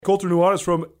Colter Nuanez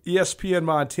from ESPN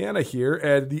Montana here,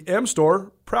 and the M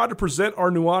Store, proud to present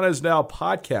our Nuanez Now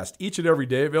podcast each and every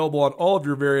day, available on all of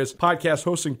your various podcast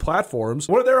hosting platforms.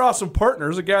 One of their awesome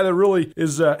partners, a guy that really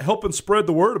is helping spread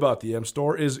the word about the M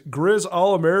Store, is Grizz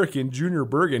All-American Junior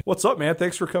Bergen. What's up, man?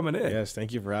 Thanks for coming in. Yes,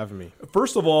 thank you for having me.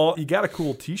 First of all, you got a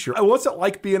cool t-shirt. What's it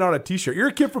like being on a t-shirt? You're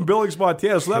a kid from Billings,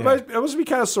 Montana, so that must be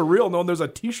kind of surreal knowing there's a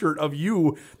t-shirt of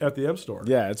you at the M Store.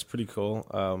 Yeah, it's pretty cool.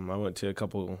 I went to a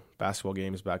couple basketball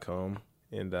games back home,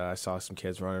 and I saw some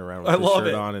kids running around with the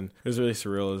shirt on, and it was really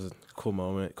surreal. It was a cool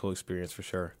moment, cool experience for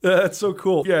sure. That's so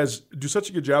cool. You guys do such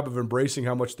a good job of embracing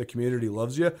how much the community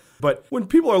loves you. But when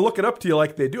people are looking up to you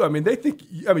like they do, they think,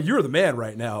 you're the man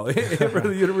right now for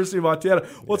the University of Montana.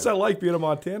 What's that like being a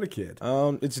Montana kid?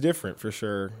 It's different for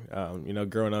sure.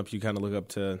 Growing up, you kind of look up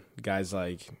to guys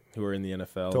like who are in the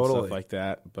NFL and stuff like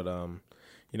that. But,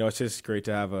 it's just great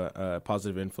to have a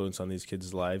positive influence on these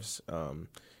kids' lives. I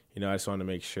just want to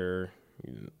make sure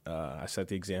I set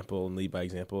the example and lead by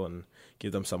example and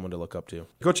give them someone to look up to.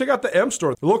 Go check out the M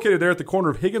Store. They're located there at the corner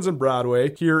of Higgins and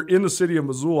Broadway here in the city of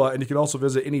Missoula, and you can also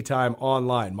visit anytime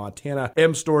online,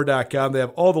 montanamstore.com. They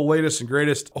have all the latest and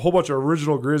greatest, a whole bunch of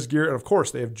original Grizz gear, and of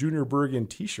course, they have Junior Bergen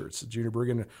t-shirts. Junior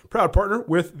Bergen, proud partner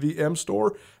with the M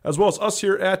Store, as well as us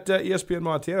here at ESPN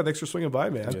Montana. Thanks for swinging by,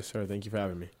 man. Yes, sir. Thank you for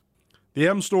having me. The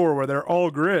M Store, where they're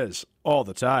all Grizz all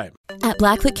the time. At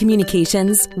Blackfoot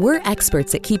Communications, we're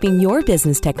experts at keeping your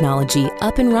business technology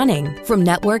up and running. From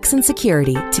networks and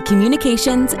security to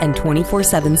communications and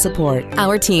 24/7 support,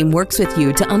 our team works with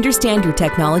you to understand your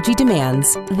technology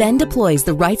demands, then deploys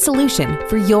the right solution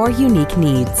for your unique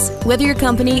needs. Whether your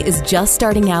company is just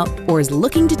starting out or is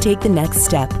looking to take the next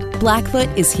step, Blackfoot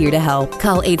is here to help.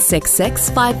 Call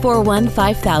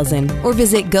 866-541-5000 or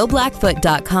visit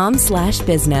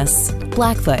goblackfoot.com/business.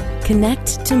 Blackfoot,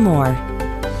 connect to more.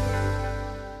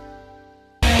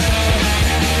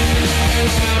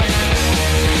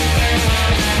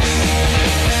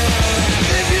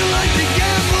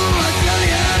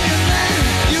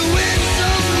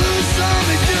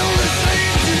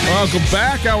 Welcome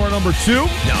back, hour number 2.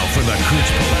 Now for the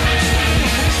Kurtz Polaris.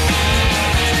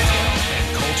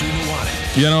 Colter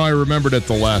Nuanez. I remembered at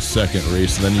the last second,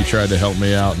 Reese, and then you tried to help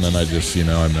me out, and then I just,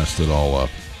 I messed it all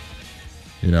up.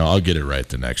 I'll get it right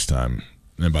the next time.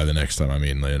 And by the next time, I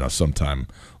mean, sometime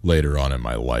later on in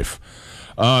my life.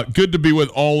 Good to be with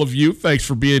all of you. Thanks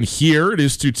for being here. It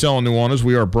is Tutel Nuanez.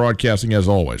 We are broadcasting, as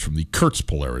always, from the Kurtz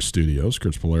Polaris studios.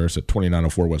 Kurtz Polaris at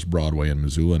 2904 West Broadway in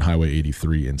Missoula and Highway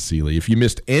 83 in Sealy. If you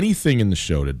missed anything in the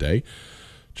show today,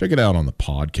 check it out on the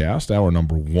podcast. Hour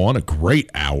number 1, a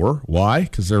great hour. Why?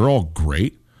 Because they're all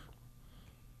great.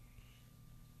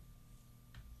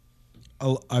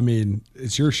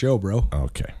 It's your show, bro.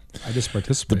 Okay. I just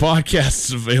participate. The podcast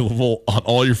is available on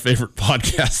all your favorite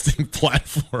podcasting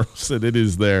platforms, and it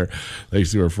is there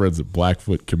thanks to our friends at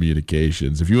Blackfoot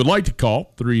Communications. If you would like to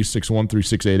call,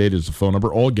 361-3688 is the phone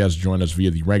number. All guests join us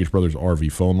via the Ragish Brothers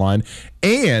RV phone line,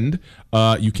 and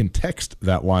you can text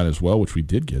that line as well, which we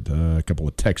did get a couple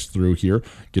of texts through here.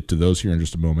 Get to those here in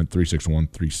just a moment,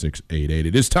 361-3688.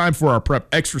 It is time for our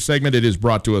Prep Extra segment. It is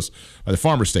brought to us by the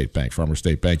Farmers State Bank. Farmers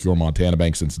State Bank, your Montana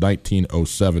bank since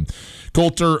 1907.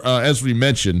 Coulter, as we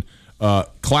mentioned,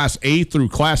 Class A through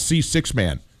Class C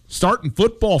 6-man. Starting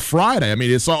football Friday.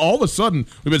 It's all of a sudden,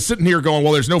 we've been sitting here going,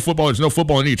 well, there's no football, and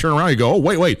then you turn around and you go, oh,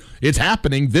 wait, it's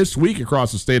happening this week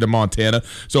across the state of Montana.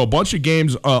 So a bunch of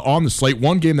games on the slate,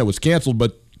 one game that was canceled,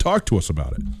 but talk to us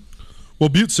about it. Well,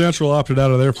 Butte Central opted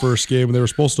out of their first game, and they were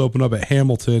supposed to open up at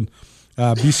Hamilton.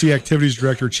 BC Activities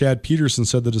Director Chad Peterson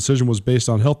said the decision was based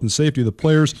on health and safety of the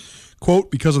players.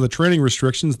 Quote, because of the training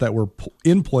restrictions that were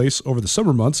in place over the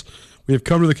summer months, we have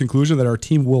come to the conclusion that our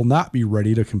team will not be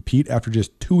ready to compete after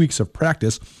just 2 weeks of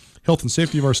practice. Health and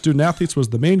safety of our student athletes was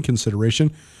the main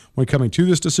consideration when coming to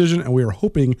this decision, and we are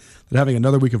hoping that having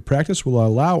another week of practice will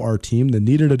allow our team the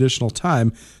needed additional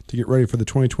time to get ready for the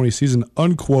 2020 season,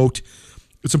 unquote.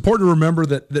 It's important to remember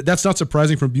that that's not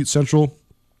surprising from Butte Central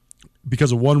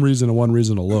because of one reason and one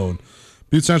reason alone.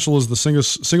 Butte Central is the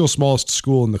single smallest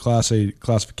school in the Class A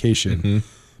classification. Mm-hmm.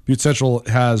 Butte Central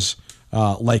has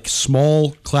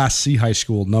small Class C high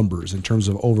school numbers in terms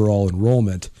of overall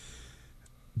enrollment.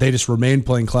 They just remain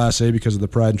playing Class A because of the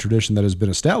pride and tradition that has been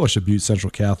established at Butte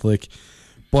Central Catholic.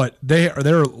 But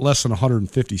they're less than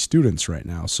 150 students right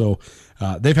now. So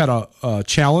they've had a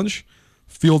challenge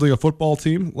fielding a football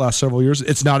team last several years.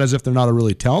 It's not as if they're not a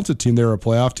really talented team. They were a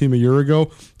playoff team a year ago.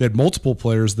 They had multiple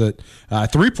players 3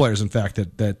 players, in fact,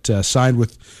 that signed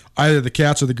with either the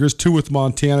Cats or the Grizz, 2 with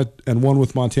Montana and 1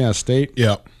 with Montana State.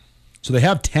 Yeah. So they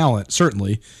have talent,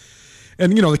 certainly.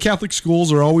 And, the Catholic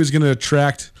schools are always going to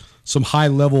attract some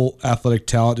high-level athletic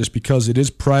talent just because it is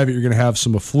private. You're going to have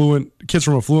some kids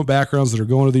from affluent backgrounds that are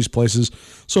going to these places.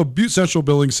 So Butte Central,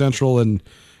 Billings Central, and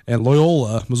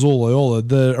Loyola, Missoula Loyola,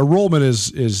 the enrollment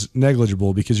is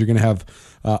negligible because you're going to have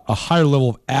a higher level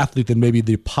of athlete than maybe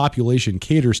the population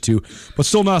caters to. But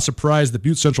still not surprised that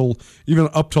Butte Central, even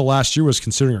up till last year, was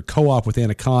considering a co-op with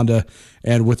Anaconda,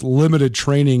 and with limited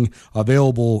training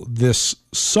available this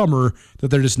summer, that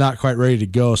they're just not quite ready to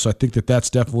go. So I think that that's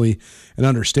definitely an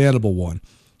understandable one.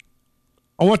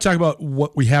 I want to talk about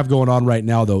what we have going on right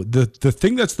now, though. The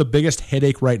thing that's the biggest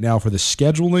headache right now for the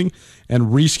scheduling and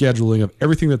rescheduling of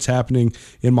everything that's happening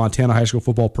in Montana high school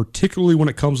football, particularly when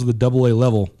it comes to the AA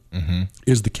level,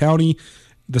 is the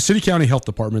city-county health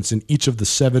departments in each of the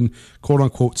 7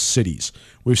 quote-unquote cities.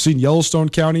 We've seen Yellowstone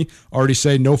County already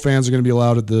say no fans are going to be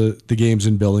allowed at the games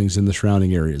in Billings and the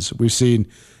surrounding areas. We've seen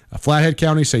Flathead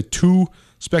County say 2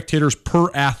 spectators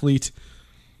per athlete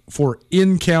for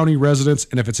in-county residents,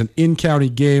 and if it's an in-county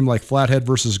game like Flathead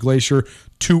versus Glacier,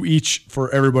 2 each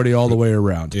for everybody all the way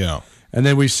around. Yeah. And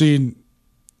then we've seen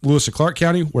Lewis and Clark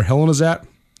County, where Helen is at,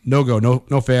 no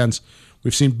fans.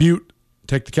 We've seen Butte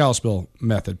take the Kalispell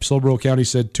method. Silverboro County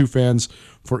said 2 fans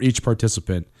for each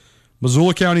participant.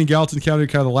 Missoula County and Gallatin County are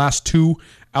kind of the last 2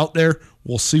 out there.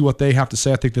 We'll see what they have to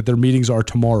say. I think that their meetings are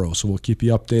tomorrow, so we'll keep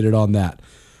you updated on that.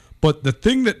 But the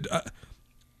thing that,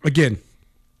 again,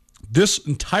 this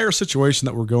entire situation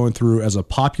that we're going through as a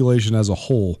population as a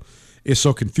whole is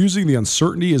so confusing. The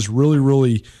uncertainty is really,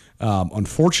 really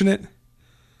unfortunate.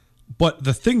 But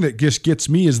the thing that just gets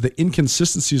me is the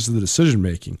inconsistencies of the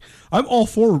decision-making. I'm all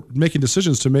for making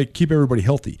decisions to keep everybody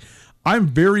healthy. I'm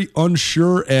very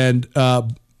unsure and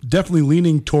definitely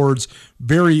leaning towards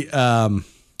very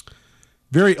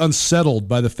unsettled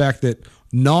by the fact that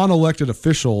non-elected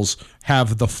officials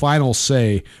have the final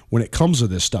say when it comes to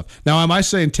this stuff. Now, am I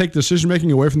saying take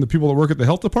decision-making away from the people that work at the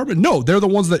health department? No, they're the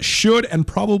ones that should and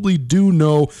probably do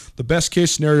know the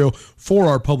best-case scenario for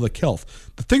our public health.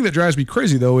 The thing that drives me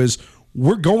crazy, though, is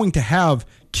we're going to have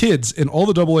kids in all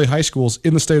the AA high schools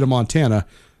in the state of Montana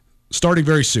starting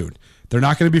very soon. They're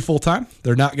not going to be full-time.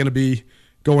 They're not going to be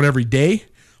going every day.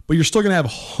 But you're still going to have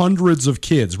hundreds of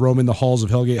kids roaming the halls of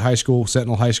Hellgate High School,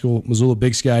 Sentinel High School, Missoula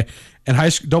Big Sky, and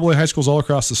AA high schools all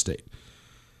across the state.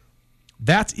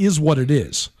 That is what it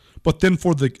is. But then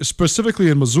specifically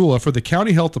in Missoula, for the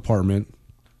county health department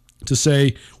to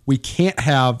say we can't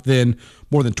have then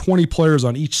more than 20 players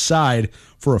on each side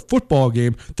for a football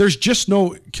game, there's just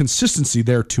no consistency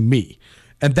there to me.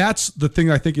 And that's the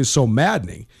thing I think is so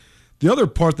maddening. The other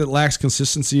part that lacks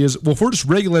consistency is, well, if we're just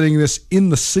regulating this in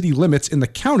the city limits, in the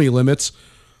county limits,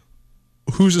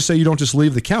 who's to say you don't just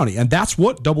leave the county? And that's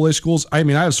what AA schools, I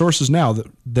have sources now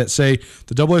that say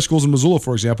the AA schools in Missoula,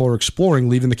 for example, are exploring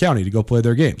leaving the county to go play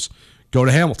their games. Go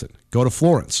to Hamilton, go to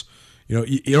Florence.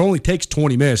 It only takes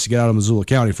 20 minutes to get out of Missoula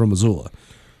County from Missoula.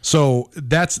 So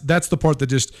that's the part that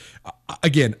just,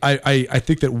 again, I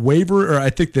think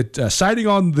that siding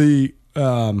on the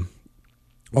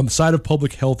side of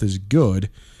public health is good,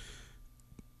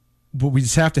 but we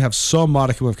just have to have some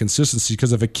modicum of consistency,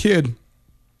 because if a kid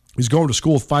is going to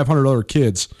school with 500 other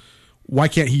kids, why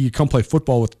can't he come play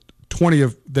football with 20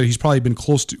 that he's probably been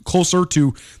closer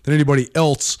to than anybody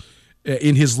else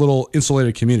in his little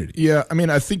insulated community? Yeah,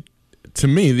 I think to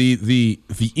me the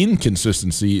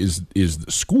inconsistency is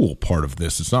the school part of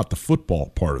this. It's not the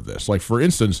football part of this. Like, for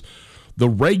instance, the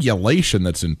regulation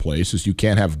that's in place is you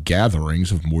can't have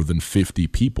gatherings of more than 50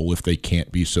 people if they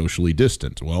can't be socially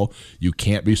distant. Well, you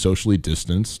can't be socially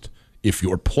distanced if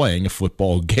you're playing a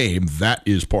football game. That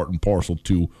is part and parcel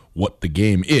to what the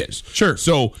game is. Sure.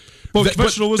 So, but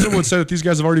conventional wisdom would say that these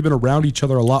guys have already been around each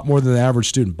other a lot more than the average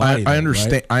student body. I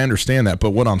understand. Right? I understand that,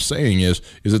 but what I'm saying is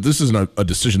that this isn't a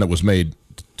decision that was made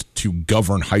to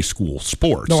govern high school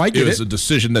sports. No, I get it. It was a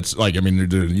decision that's like,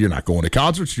 you're not going to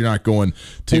concerts, you're not going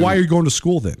to. Well, why are you going to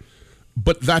school then?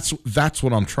 But that's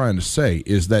what I'm trying to say,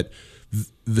 is that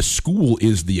the school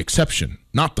is the exception,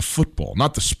 not the football,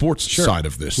 not the sports side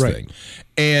of this thing.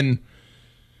 And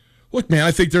look, man,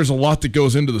 I think there's a lot that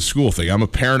goes into the school thing. I'm a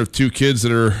parent of 2 kids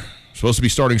that are supposed to be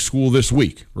starting school this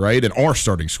week, right? And are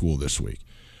starting school this week.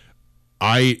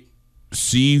 I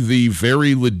see the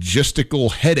very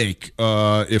logistical headache,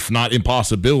 if not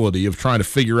impossibility, of trying to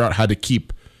figure out how to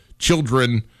keep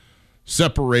children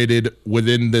separated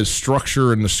within the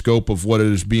structure and the scope of what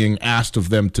is being asked of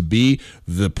them to be,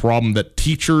 the problem that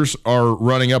teachers are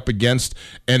running up against,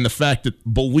 and the fact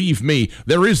that, believe me,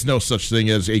 there is no such thing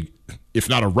as if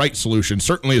not a right solution,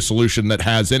 certainly a solution that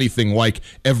has anything like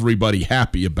everybody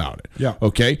happy about it. Yeah.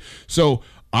 Okay? So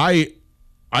I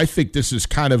I think this is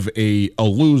kind of a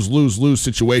lose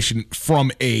situation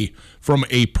from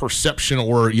a perception,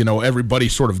 or everybody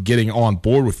sort of getting on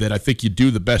board with it. I think you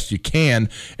do the best you can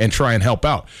and try and help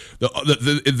out.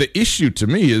 The issue to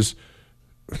me is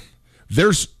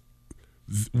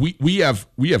we have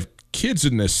kids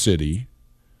in this city,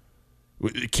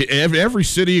 every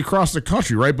city across the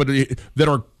country, right? But that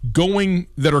are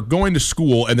going to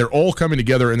school, and they're all coming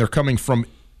together, and they're coming from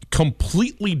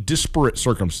completely disparate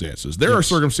circumstances. There are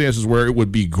circumstances where it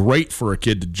would be great for a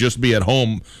kid to just be at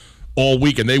home all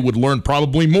week, and they would learn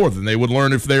probably more than they would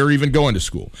learn if they were even going to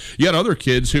school. You got other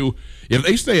kids who, if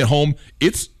they stay at home,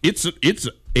 it's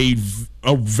a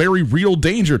very real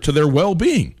danger to their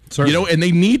well-being. Certainly. And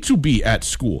they need to be at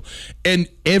school, and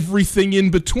everything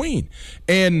in between.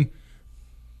 And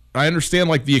I understand,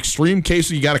 like, the extreme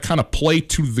case, you got to kind of play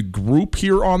to the group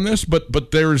here on this, but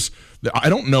I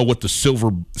don't know what the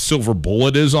silver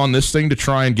bullet is on this thing to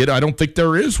try and get. I don't think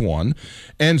there is one.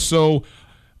 And so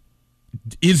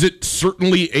is it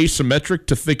certainly asymmetric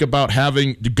to think about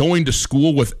going to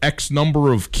school with X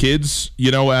number of kids,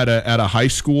 at a high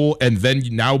school, and then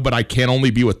but I can't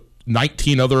only be with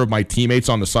 19 other of my teammates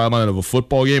on the sideline of a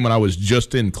football game when I was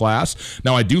just in class.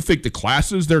 Now, I do think the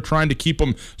classes, they're trying to keep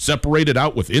them separated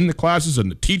out within the classes, and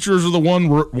the teachers are the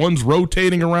ones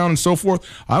rotating around and so forth.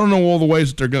 I don't know all the ways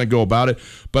that they're going to go about it,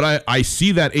 but I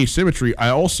see that asymmetry. I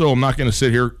also am not going to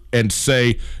sit here and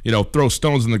say, throw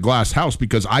stones in the glass house,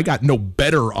 because I got no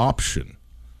better option.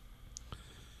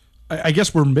 I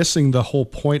guess we're missing the whole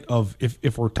point of,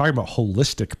 if we're talking about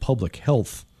holistic public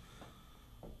health,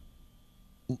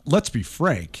 let's be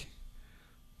frank,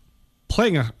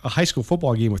 playing a high school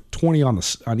football game with 20 on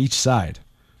each side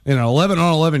in an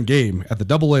 11-on-11 game at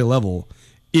the AA level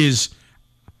is,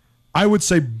 I would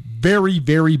say, very,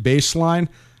 very baseline,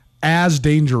 as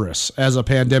dangerous as a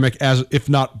pandemic, as if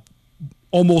not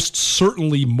almost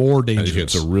certainly more dangerous. I think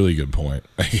it's a really good point.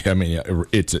 I mean,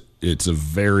 it's a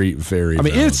very, very. I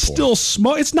mean, it's point. Still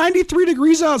small. It's 93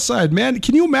 degrees outside, man.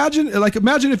 Can you imagine? Like,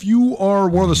 imagine if you are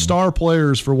one of the star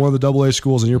players for one of the AA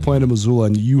schools, and you're playing in Missoula,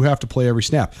 and you have to play every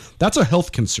snap. That's a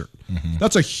health concern. Mm-hmm.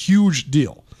 That's a huge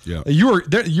deal. Yeah, you're,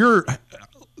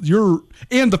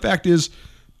 and the fact is,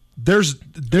 there's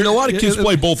a lot of kids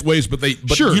play both ways, but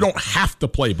sure. You don't have to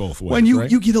play both ways. When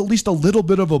you get at least a little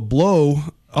bit of a blow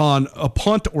on a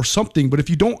punt or something, but if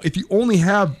you only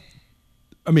have,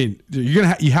 I mean, you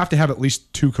have to have at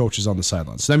least 2 coaches on the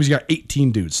sidelines. So that means you got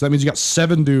 18 dudes. So that means you got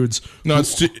 7 dudes. No,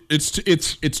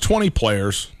 it's 20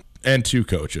 players and 2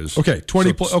 coaches. Okay,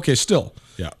 20. Okay, still.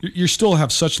 Yeah, you still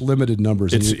have such limited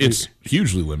numbers. It's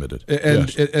hugely limited,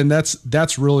 and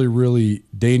that's really, really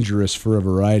dangerous for a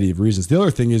variety of reasons. The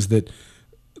other thing is that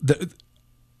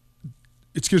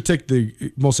it's going to take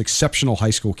the most exceptional high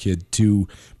school kid to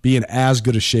be in as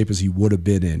good a shape as he would have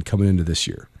been in coming into this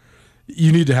year.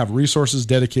 You need to have resources,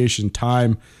 dedication,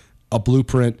 time, a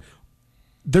blueprint.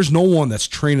 There's no one that's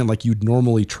training like you'd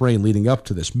normally train leading up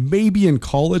to this. Maybe in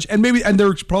college, and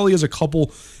there probably is a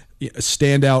couple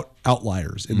standout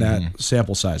outliers in that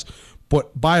sample size.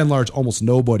 But by and large, almost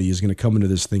nobody is going to come into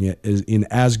this thing in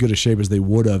as good a shape as they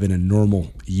would have in a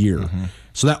normal year. Mm-hmm.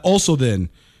 So that also then,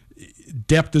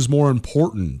 depth is more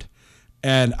important.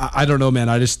 And I don't know, man.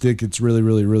 I just think it's really,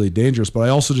 really, really dangerous. But I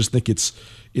also just think it's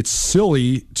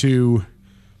silly to.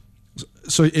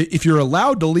 So if you're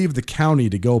allowed to leave the county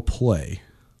to go play,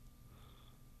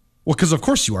 well, because of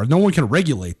course you are. No one can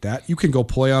regulate that. You can go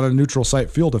play on a neutral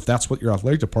site field if that's what your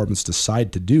athletic departments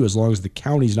decide to do. As long as the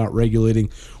county's not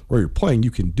regulating where you're playing, you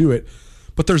can do it.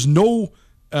 But there's no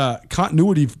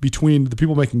continuity between the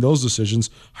people making those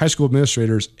decisions, high school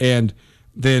administrators, and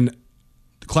then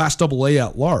Class AA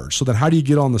at large. So then how do you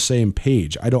get on the same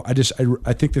page? I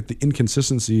think that the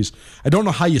inconsistencies, I don't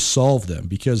know how you solve them,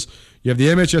 because you have the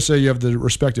MHSA, you have the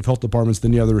respective health departments,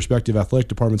 then you have the respective athletic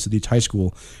departments at each high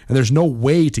school, and there's no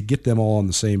way to get them all on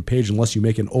the same page unless you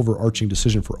make an overarching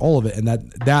decision for all of it, and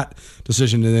that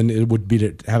decision, and then it would be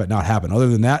to have it not happen. Other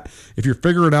than that, if you're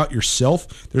figuring it out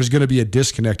yourself, there's going to be a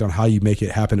disconnect on how you make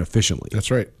it happen efficiently. That's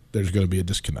right. There's going to be a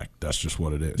disconnect. That's just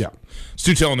what it is. Yeah.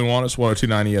 Stu Tell Nuanez,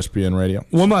 102.9 ESPN Radio.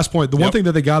 One last point. The one thing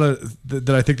that that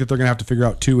I think that they're going to have to figure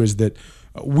out too is that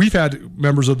we've had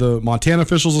members of the Montana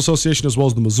Officials Association as well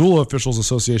as the Missoula Officials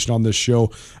Association on this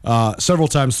show several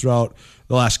times throughout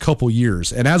the last couple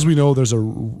years. And as we know, there's a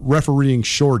refereeing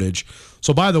shortage.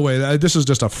 So, by the way, this is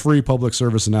just a free public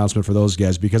service announcement for those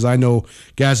guys, because I know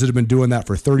guys that have been doing that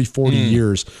for 30, 40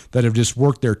 years that have just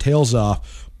worked their tails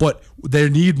off. But they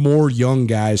need more young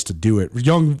guys to do it,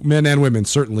 young men and women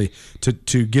certainly,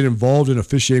 to get involved in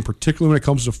officiating, particularly when it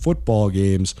comes to football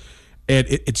games. And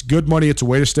it's good money. It's a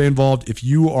way to stay involved. If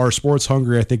you are sports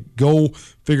hungry, I think go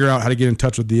figure out how to get in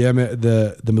touch with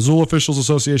the Missoula Officials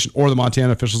Association or the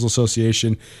Montana Officials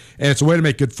Association. And it's a way to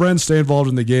make good friends, stay involved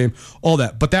in the game, all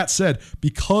that. But that said,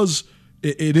 because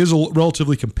it is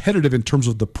relatively competitive in terms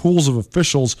of the pools of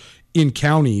officials in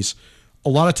counties, a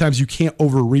lot of times you can't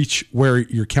overreach where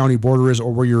your county border is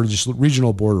or where your just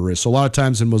regional border is. So a lot of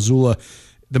times in Missoula,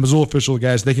 the Missoula official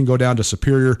guys, they can go down to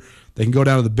Superior, they can go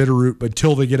down to the Bitterroot, but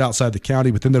until they get outside the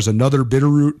county. But then there's another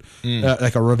Bitterroot,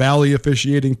 like a Ravalli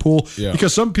officiating pool,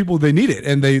 because some people, they need it,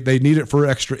 and they need it for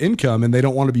extra income, and they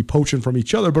don't want to be poaching from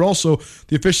each other. But also,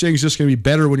 the officiating is just going to be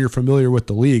better when you're familiar with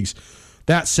the leagues.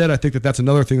 That said, I think that's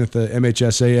another thing that the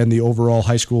MHSA and the overall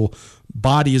high school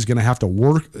body is going to have to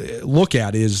look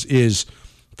at is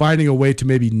finding a way to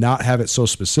maybe not have it so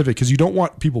specific, because you don't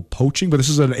want people poaching, but this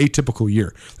is an atypical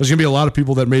year. There's going to be a lot of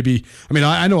people that maybe,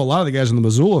 I know a lot of the guys in the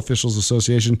Missoula Officials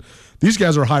Association, these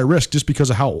guys are high risk just because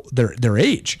of how their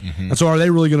age. Mm-hmm. And so are they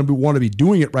really going to want to be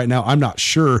doing it right now? I'm not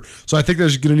sure. So I think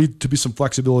there's going to need to be some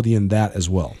flexibility in that as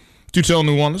well. Do tell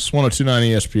Nuanez, 102.9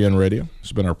 ESPN Radio. This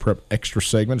has been our Prep Extra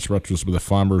segment. It's brought to us by the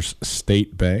Farmers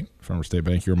State Bank. Farmers State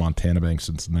Bank, your Montana bank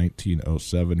since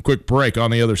 1907. Quick break.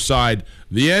 On the other side,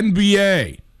 the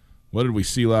NBA. What did we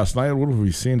see last night? What have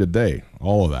we seen today?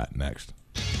 All of that next.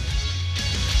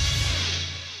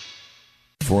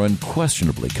 For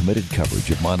unquestionably committed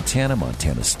coverage of Montana,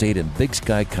 Montana State, and Big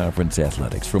Sky Conference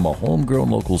athletics from a homegrown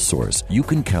local source, you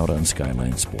can count on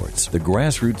Skyline Sports. The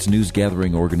grassroots news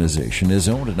gathering organization is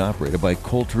owned and operated by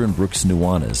Coulter and Brooks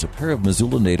Nuanez, a pair of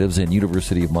Missoula natives and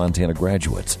University of Montana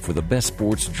graduates. For the best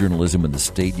sports journalism in the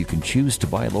state, you can choose to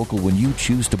buy local when you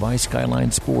choose to buy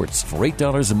Skyline Sports. For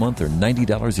 $8 a month or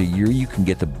 $90 a year, you can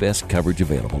get the best coverage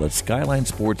available at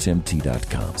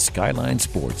SkylineSportsMT.com. Skyline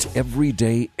Sports, every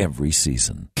day, every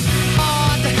season.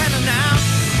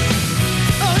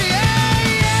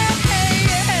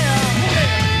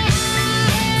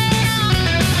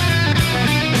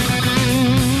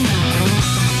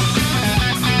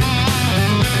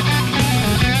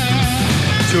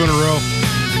 Two in a row.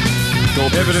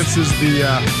 Evidence is the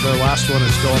last one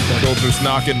is going for. Coulter's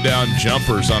knocking down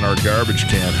jumpers on our garbage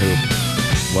can hoop.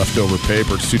 Leftover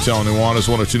paper. It's Tutel Nuanez,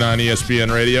 102.9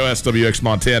 ESPN Radio, SWX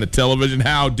Montana Television.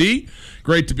 Howdy.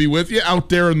 Great to be with you out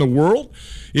there in the world.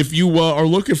 If you are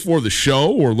looking for the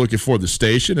show or looking for the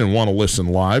station and want to listen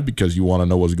live because you want to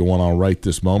know what's going on right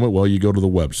this moment, well, you go to the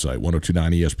website,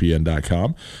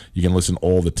 1029ESPN.com. You can listen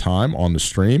all the time on the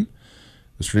stream.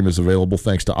 The stream is available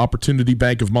thanks to Opportunity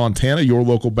Bank of Montana, your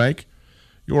local bank,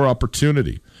 your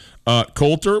opportunity.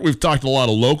 Coulter, we've talked a lot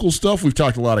of local stuff. We've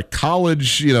talked a lot of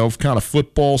college, kind of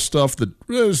football stuff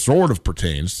that sort of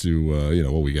pertains to,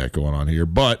 what we got going on here.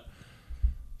 But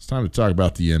it's time to talk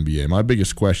about the NBA. My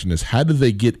biggest question is, how do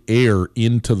they get air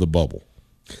into the bubble?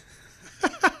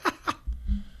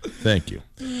 Thank you.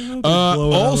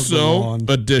 Also,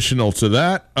 additional to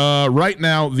that, right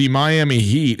now the Miami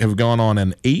Heat have gone on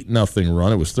an 8-0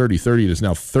 run. It was 30-30. It is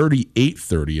now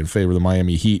 38-30 in favor of the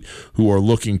Miami Heat, who are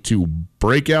looking to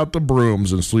break out the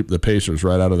brooms and sweep the Pacers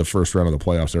right out of the first round of the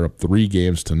playoffs. They're up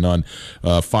 3-0.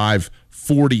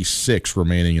 5:46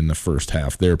 remaining in the first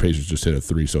half. Their Pacers just hit a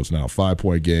 3, so it's now a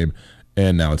 5-point game.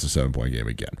 And now it's a 7-point game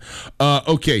again.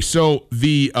 Okay, so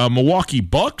the Milwaukee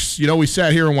Bucks, we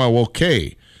sat here and went, well,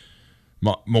 okay,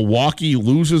 Milwaukee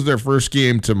loses their first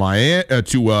game to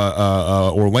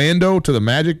Orlando, to the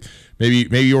Magic.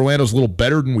 Maybe Orlando's a little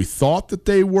better than we thought that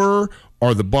they were.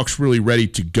 Are the Bucks really ready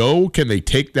to go? Can they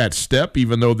take that step,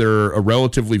 even though they're a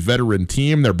relatively veteran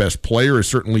team? Their best player is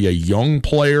certainly a young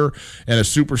player and a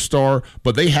superstar,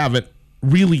 but they haven't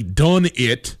really done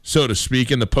it, so to speak,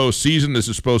 in the postseason. This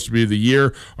is supposed to be the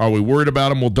year. Are we worried about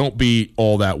them? Well, don't be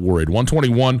all that worried.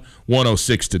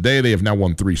 121-106 today. They have now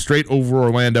won 3 straight over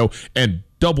Orlando, and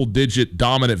double-digit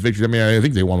dominant victory. I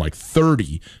think they won like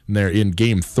 30 in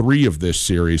Game 3 of this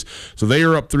series. So they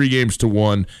are up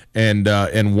 3-1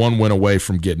 and one win away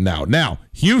from getting out. Now,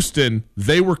 Houston,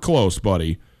 they were close,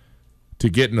 buddy, to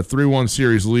getting a 3-1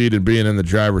 series lead and being in the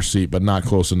driver's seat, but not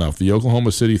close enough. The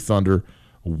Oklahoma City Thunder,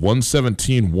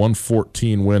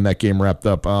 117-114 win. That game wrapped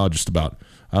up just about,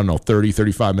 30,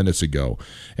 35 minutes ago.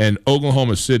 And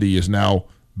Oklahoma City is now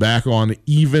back on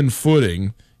even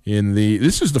footing in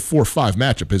this is the 4-5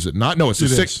 matchup, is it not? No, it's the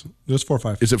 6. It's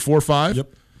 4-5. Is it 4-5?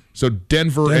 Yep. So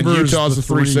Denver and Utah's the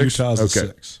 3-6? Utah's the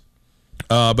 6.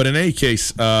 But in any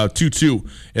case, 2-2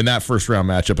 in that first round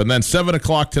matchup. And then 7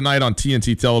 o'clock tonight on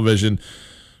TNT television,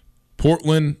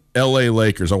 Portland, LA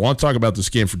Lakers. I want to talk about this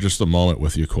game for just a moment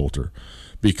with you, Coulter,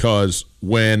 because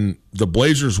when the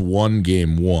Blazers won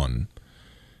Game 1,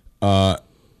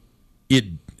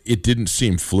 it didn't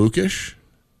seem flukish.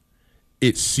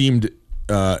 it seemed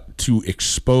to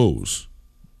expose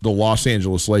the Los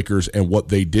Angeles Lakers and what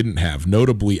they didn't have,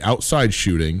 notably outside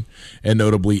shooting and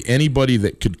notably anybody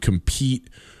that could compete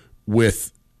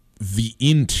with the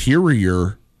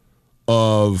interior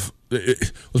of,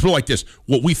 let's put it like this,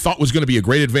 what we thought was going to be a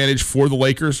great advantage for the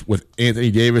Lakers with Anthony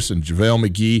Davis and JaVale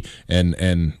McGee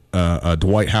and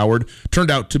Dwight Howard turned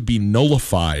out to be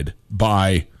nullified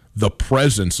by the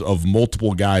presence of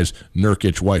multiple guys,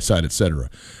 Nurkic, Whiteside, etc.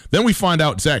 Then we find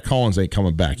out Zach Collins ain't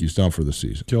coming back. He's done for the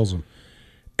season. Kills him.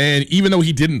 And even though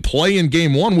he didn't play in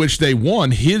game one, which they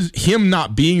won, him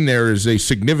not being there is a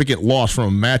significant loss from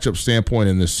a matchup standpoint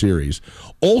in this series.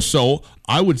 Also,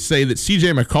 I would say that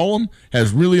CJ McCollum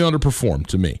has really underperformed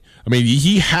to me. I mean,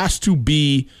 he has to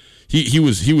be he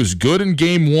was good in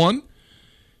game one.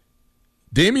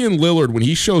 Damian Lillard, when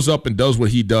he shows up and does what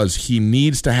he does, he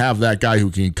needs to have that guy who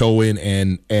can go in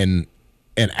and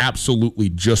absolutely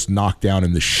just knock down.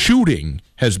 And the shooting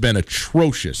has been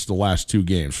atrocious the last two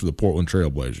games for the Portland Trail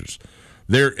Blazers.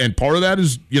 And part of that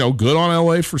is, good on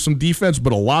LA for some defense,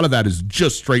 but a lot of that is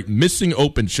just straight missing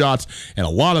open shots, and a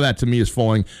lot of that to me is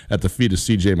falling at the feet of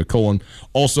CJ McCollum.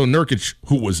 Also, Nurkic,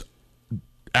 who was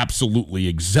absolutely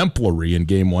exemplary in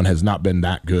game one, has not been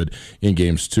that good in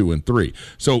games 2 and 3.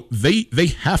 So they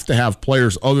have to have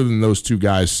players other than those two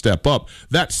guys step up.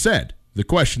 That said, the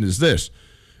question is this: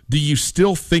 do you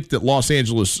still think that Los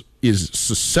Angeles is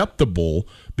susceptible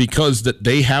because that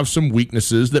they have some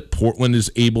weaknesses that Portland is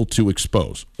able to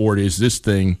expose? Or is this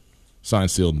thing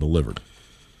signed, sealed, and delivered?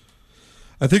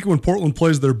 I think when Portland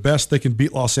plays their best, they can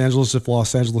beat Los Angeles. If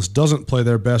Los Angeles doesn't play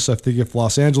their best, I think if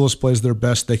Los Angeles plays their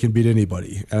best, they can beat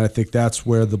anybody. And I think that's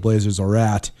where the Blazers are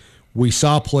at. We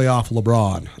saw playoff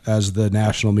LeBron, as the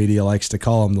national media likes to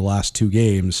call him, the last two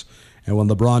games. And when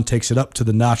LeBron takes it up to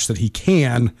the notch that he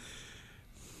can,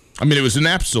 I mean, it was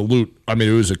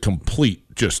it was a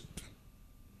complete just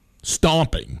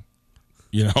stomping,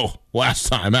 last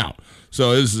time out.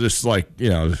 So it's just like,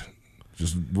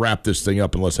 just wrap this thing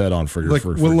up and let's head on for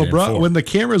when the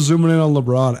camera's zooming in on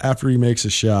LeBron after he makes a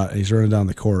shot and he's running down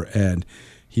the court and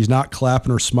he's not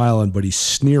clapping or smiling, but he's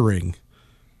sneering,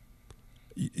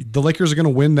 the Lakers are going to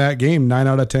win that game 9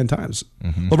 out of 10 times.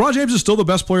 Mm-hmm. LeBron James is still the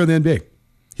best player in the NBA.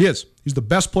 He is. He's the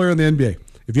best player in the NBA.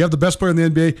 If you have the best player in the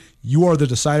NBA, you are the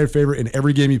decided favorite in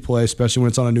every game you play, especially when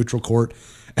it's on a neutral court.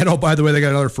 And, oh, by the way, they got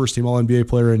another first-team All-NBA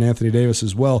player in Anthony Davis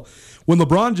as well. When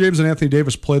LeBron James and Anthony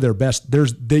Davis play their best,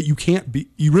 you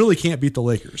really can't beat the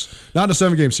Lakers. Not in a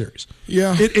 7-game series.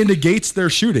 Yeah. It negates their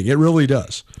shooting. It really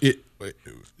does. It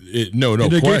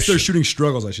negates question. Their shooting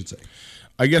struggles, I should say.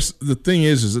 I guess the thing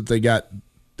is that they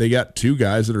got two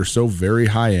guys that are so very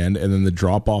high end, and then the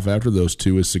drop off after those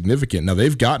two is significant. Now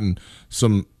they've gotten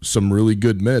some really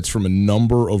good minutes from a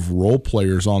number of role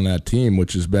players on that team,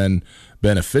 which has been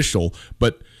beneficial.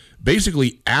 But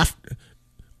basically, after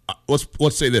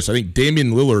let's say this: I think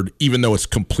Damian Lillard, even though it's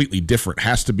completely different,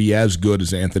 has to be as good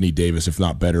as Anthony Davis, if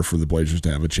not better, for the Blazers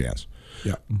to have a chance.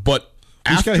 Yeah, but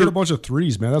you just got to hit a bunch of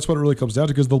threes, man. That's what it really comes down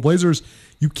to, because the Blazers,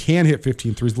 you can hit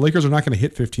 15 threes. The Lakers are not going to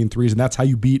hit 15 threes, and that's how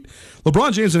you beat.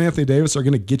 LeBron James and Anthony Davis are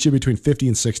going to get you between 50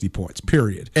 and 60 points,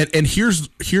 period. And here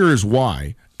is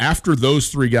why. After those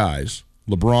three guys,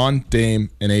 LeBron,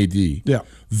 Dame, and AD,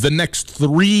 the next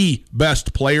three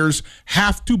best players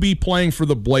have to be playing for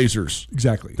the Blazers.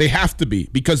 Exactly. They have to be,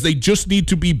 because they just need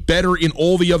to be better in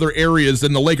all the other areas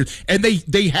than the Lakers. And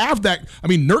they have that. I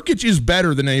mean, Nurkic is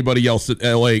better than anybody else that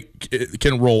LA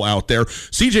can roll out there.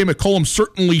 CJ McCollum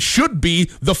certainly should be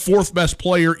the fourth best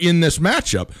player in this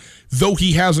matchup, though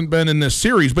he hasn't been in this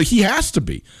series, but he has to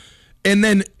be. And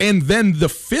then the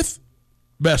fifth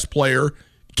best player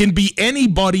can be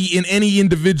anybody in any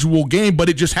individual game, but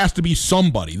it just has to be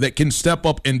somebody that can step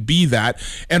up and be that.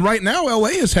 And right now, LA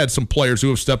has had some players who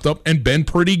have stepped up and been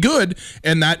pretty good,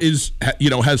 and that is,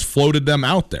 has floated them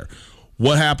out there.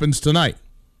 What happens tonight?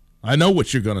 I know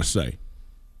what you're going to say.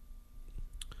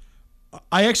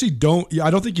 I actually don't.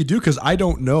 I don't think you do, because I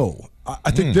don't know.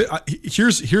 I think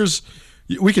here's.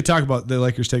 We could talk about the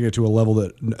Lakers taking it to a level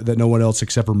that no one else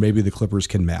except for maybe the Clippers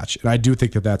can match, and I do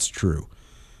think that that's true.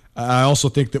 I also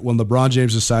think that when LeBron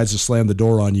James decides to slam the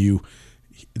door on you,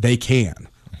 they can.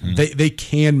 Mm-hmm. They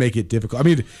can make it difficult. I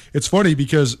mean, it's funny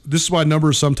because this is why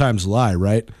numbers sometimes lie,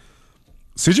 right?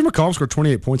 CJ McCollum scored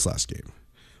 28 points last game,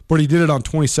 but he did it on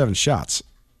 27 shots.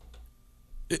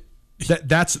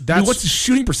 That's I mean, what's the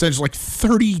shooting percentage? Like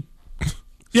 30.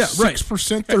 Yeah, right.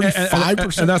 6%,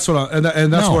 35%, and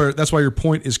that's what that's why your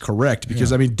point is correct,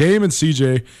 because I mean, Dame and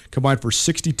CJ combined for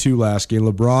 62 last game.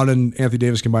 LeBron and Anthony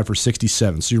Davis combined for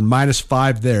 67. So you're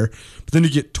 -5 there, but then you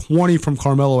get 20 from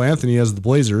Carmelo Anthony as the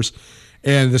Blazers,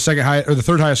 and the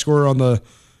third highest scorer on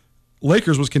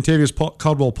Lakers was Kentavious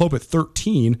Caldwell-Pope at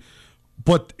 13,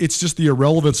 but it's just the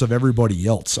irrelevance of everybody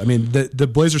else. I mean, the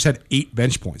Blazers had 8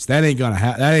 bench points. That ain't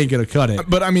gonna cut it.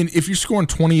 But I mean, if you're scoring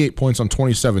 28 points on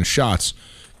 27 shots,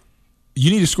 you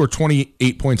need to score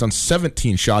 28 points on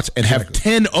 17 shots and have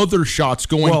 10 other shots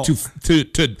going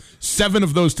to 7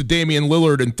 of those to Damian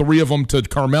Lillard and 3 of them to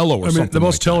Carmelo or something. The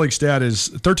most telling stat is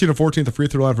 13 of 14 at the free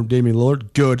throw line from Damian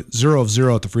Lillard, good. 0 of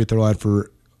 0 at the free throw line for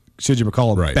CJ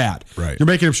McCollum, bad. Right. You're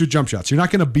making him shoot jump shots. You're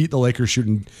not going to beat the Lakers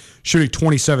shooting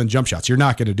 27 jump shots. You're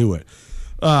not going to do it.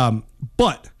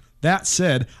 But that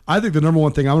said, I think the number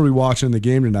one thing I'm going to be watching in the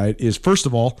game tonight is, first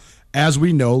of all, as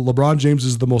we know, LeBron James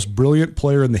is the most brilliant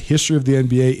player in the history of the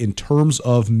NBA in terms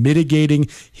of mitigating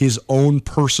his own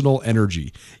personal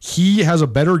energy. He has a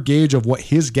better gauge of what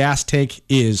his gas tank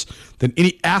is than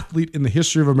any athlete in the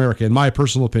history of America, in my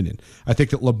personal opinion. I think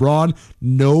that LeBron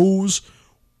knows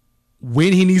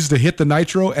when he needs to hit the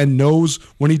nitro and knows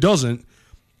when he doesn't,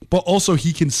 but also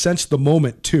he can sense the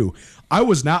moment too. I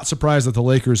was not surprised that the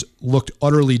Lakers looked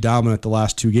utterly dominant the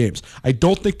last 2 games. I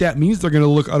don't think that means they're going to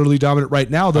look utterly dominant right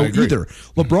now, though, either.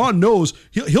 LeBron knows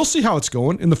he'll see how it's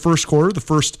going in the first quarter, the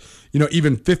first,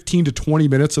 even 15 to 20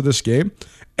 minutes of this game.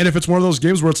 And if it's one of those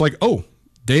games where it's like, oh,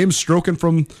 Dame's stroking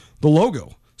from the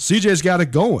logo, CJ's got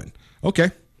it going.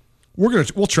 Okay,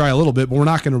 we'll try a little bit, but we're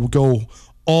not going to go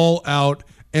all out,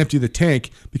 empty the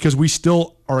tank, because we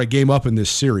still are a game up in this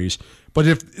series. But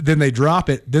if then they drop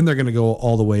it, then they're going to go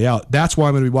all the way out. That's why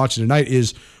I'm going to be watching tonight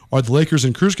is, are the Lakers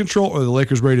in cruise control or are the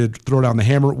Lakers ready to throw down the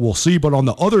hammer? We'll see. But on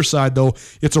the other side, though,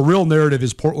 it's a real narrative,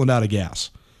 is Portland out of gas?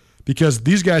 Because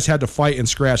these guys had to fight and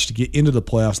scratch to get into the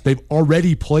playoffs. They've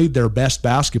already played their best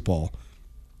basketball.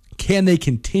 Can they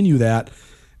continue that?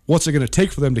 What's it going to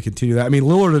take for them to continue that? I mean,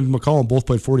 Lillard and McCollum both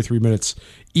played 43 minutes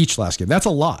each last game. That's a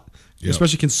lot,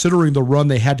 especially considering the run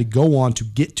they had to go on to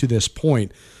get to this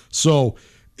point. So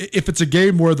if it's a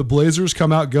game where the Blazers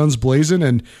come out guns blazing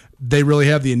and they really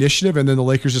have the initiative and then the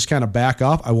Lakers just kind of back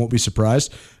off, I won't be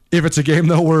surprised. If it's a game,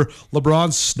 though, where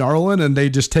LeBron's snarling and they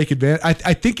just take advantage,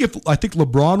 I think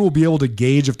LeBron will be able to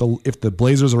gauge if the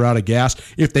Blazers are out of gas.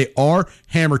 If they are,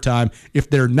 hammer time. If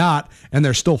they're not and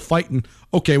they're still fighting,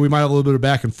 okay, we might have a little bit of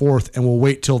back and forth, and we'll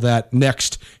wait till that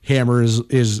next hammer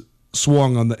is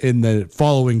swung in the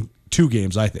following 2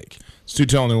 games, I think. Stu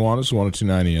Nuanez,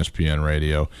 102.9 ESPN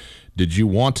Radio. Did you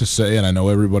want to say, and I know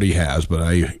everybody has, but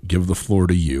I give the floor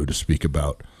to you to speak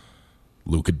about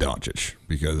Luka Doncic,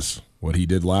 because what he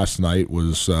did last night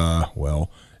was,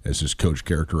 as his coach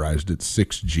characterized it,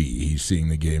 6G. He's seeing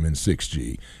the game in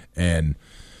 6G. And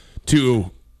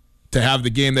to have the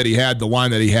game that he had, the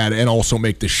line that he had, and also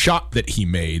make the shot that he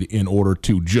made in order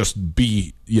to just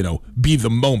be the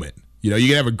moment. You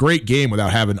can have a great game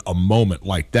without having a moment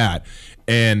like that.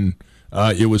 And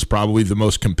it was probably the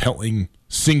most compelling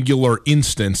singular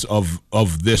instance of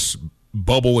this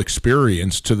bubble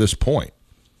experience to this point.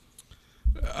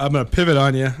 I'm going to pivot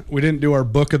on you. We didn't do our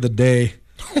book of the day.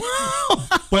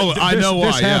 I know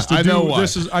why. I know why.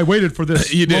 I waited for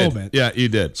this moment. Yeah, you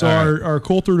did. So our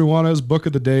Colter Nuanez book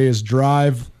of the day is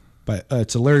Drive.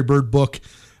 It's a Larry Bird book.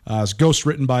 It's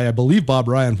ghostwritten by, I believe, Bob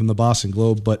Ryan from the Boston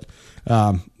Globe. But,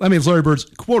 it's Larry Bird's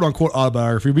quote-unquote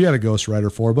autobiography. We had a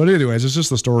ghostwriter for it. But anyways, it's just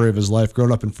the story of his life,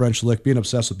 growing up in French Lick, being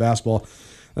obsessed with basketball.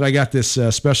 And I got this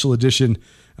special edition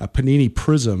Panini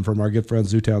Prism from our good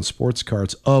friends Zootown Sports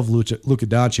Cards of Luka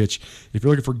Doncic. If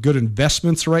you're looking for good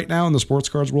investments right now in the sports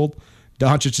cards world,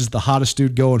 Doncic is the hottest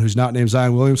dude going, who's not named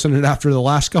Zion Williamson. And after the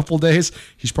last couple of days,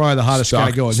 he's probably the hottest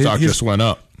guy going. Stock just went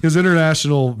up. His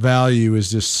international value is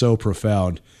just so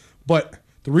profound. But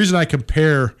the reason I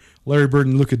compare Larry Bird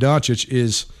and Luka Doncic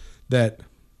is that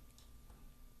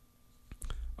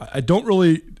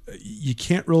you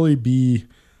can't really be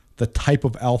the type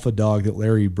of alpha dog that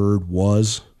Larry Bird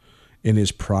was in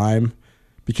his prime,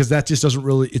 because that just doesn't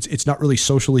really, it's not really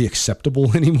socially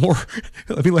acceptable anymore.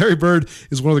 I mean, Larry Bird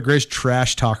is one of the greatest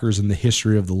trash talkers in the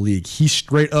history of the league. He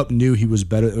straight up knew he was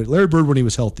better. Larry Bird, when he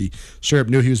was healthy, straight up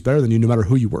knew he was better than you no matter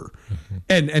who you were.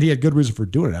 Mm-hmm. And he had good reason for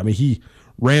doing it. I mean, he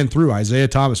ran through Isaiah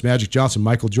Thomas, Magic Johnson,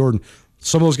 Michael Jordan.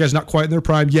 Some of those guys not quite in their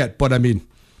prime yet, but I mean,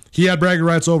 he had bragging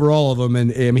rights over all of them,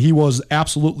 and he was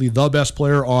absolutely the best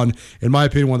player on, in my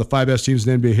opinion, one of the 5 best teams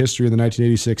in NBA history in the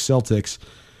 1986 Celtics.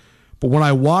 But when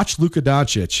I watch Luka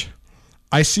Doncic,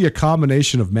 I see a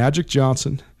combination of Magic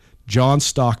Johnson, John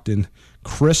Stockton,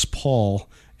 Chris Paul,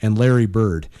 and Larry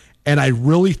Bird. And I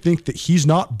really think that he's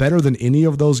not better than any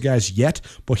of those guys yet,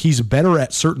 but he's better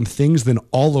at certain things than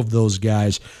all of those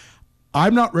guys.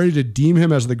 I'm not ready to deem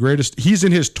him as the greatest. He's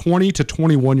in his 20 to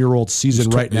 21-year-old season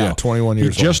right now. Yeah, 21 years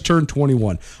old. He just turned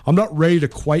 21. I'm not ready to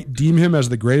quite deem him as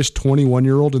the greatest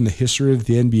 21-year-old in the history of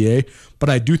the NBA, but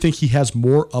I do think he has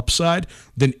more upside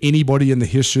than anybody in the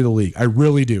history of the league. I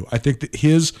really do. I think that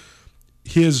his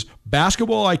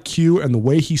basketball IQ and the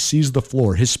way he sees the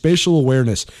floor, his spatial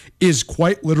awareness is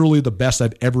quite literally the best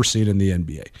I've ever seen in the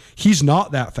NBA. He's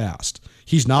not that fast.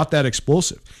 He's not that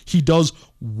explosive. He does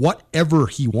whatever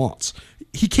he wants.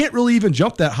 He can't really even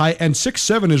jump that high, and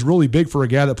 6'7" is really big for a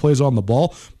guy that plays on the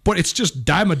ball, but it's just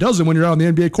dime a dozen when you're out on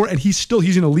the NBA court, and he's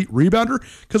an elite rebounder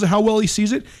because of how well he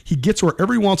sees it. He gets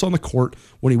wherever he wants on the court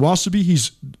when he wants to be.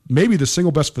 He's maybe the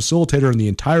single best facilitator in the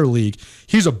entire league.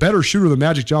 He's a better shooter than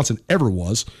Magic Johnson ever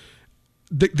was.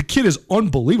 The kid is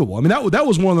unbelievable. I mean, that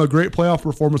was one of the great playoff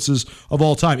performances of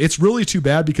all time. It's really too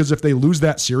bad because if they lose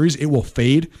that series, it will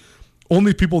fade.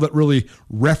 Only people that really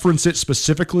reference it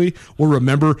specifically will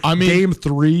remember Game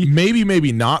 3.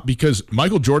 Maybe not, because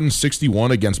Michael Jordan's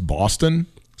 61 against Boston.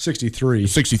 63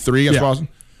 against Boston.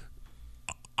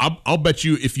 I'll bet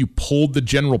you if you polled the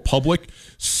general public,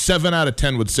 7 out of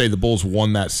 10 would say the Bulls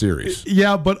won that series.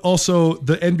 Yeah, but also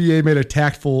the NBA made a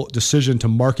tactful decision to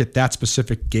market that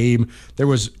specific game. There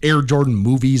was Air Jordan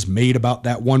movies made about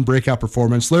that one breakout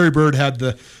performance. Larry Bird had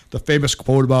the famous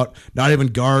quote about not even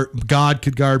God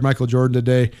could guard Michael Jordan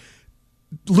today.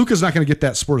 Luka's not going to get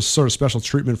that sort of special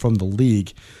treatment from the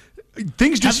league.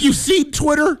 Have you seen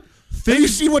Twitter? Have you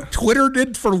see what Twitter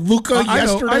did for Luka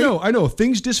yesterday? I know.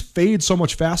 Things just fade so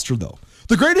much faster, though.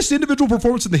 The greatest individual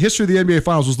performance in the history of the NBA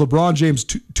Finals was LeBron James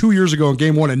 2 years ago in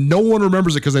Game 1, and no one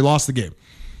remembers it because they lost the game.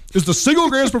 It's the single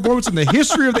greatest performance in the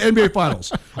history of the NBA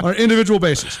Finals on an individual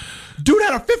basis. Dude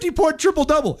had a 50-point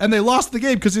triple-double, and they lost the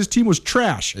game because his team was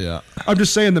trash. Yeah. I'm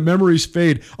just saying the memories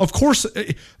fade. Of course,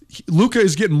 Luka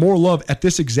is getting more love at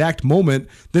this exact moment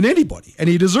than anybody, and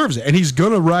he deserves it. And he's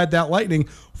going to ride that lightning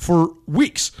for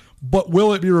weeks. But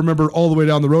will it be remembered all the way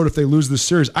down the road if they lose this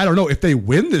series? I don't know. If they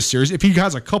win this series, if he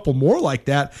has a couple more like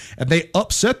that, and they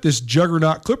upset this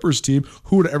juggernaut Clippers team,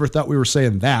 who would have ever thought we were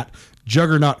saying that?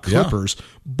 Juggernaut Clippers. Yeah.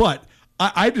 But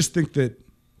I just think that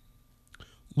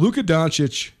Luka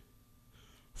Doncic,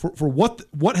 for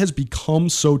what has become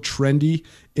so trendy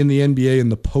in the NBA in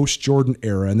the post-Jordan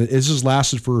era, and this has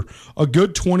lasted for a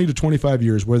good 20 to 25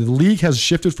 years, where the league has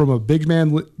shifted from a big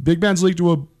man's league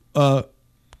to a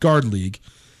guard league,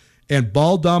 and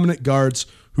ball-dominant guards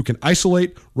who can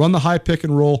isolate, run the high pick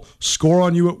and roll, score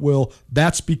on you at will,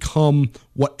 that's become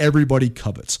what everybody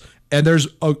covets. And there's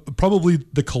probably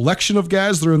the collection of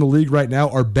guys that are in the league right now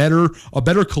are a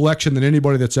better collection than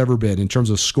anybody that's ever been in terms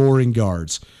of scoring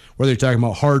guards, whether you're talking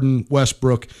about Harden,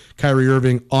 Westbrook, Kyrie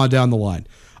Irving, on down the line.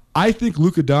 I think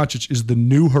Luka Doncic is the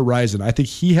new horizon. I think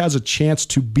he has a chance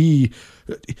to be...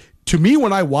 To me,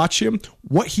 when I watch him,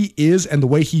 what he is and the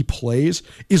way he plays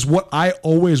is what I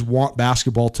always want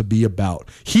basketball to be about.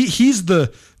 He's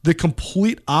the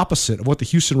complete opposite of what the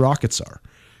Houston Rockets are.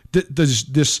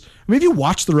 If you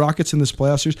watch the Rockets in this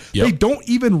playoff series, They don't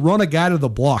even run a guy to the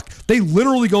block. They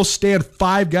literally go stand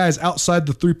 5 guys outside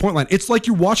the three-point line. It's like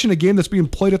you're watching a game that's being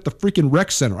played at the freaking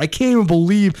rec center. I can't even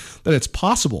believe that it's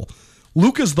possible.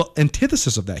 Luka's the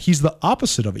antithesis of that. He's the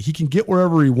opposite of it. He can get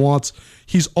wherever he wants.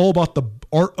 He's all about the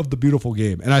art of the beautiful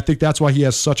game. And I think that's why he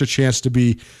has such a chance to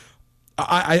be...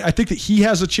 I think that he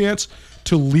has a chance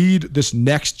to lead this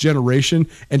next generation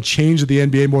and change the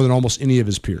NBA more than almost any of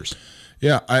his peers.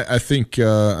 Yeah, I think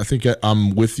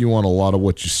I'm with you on a lot of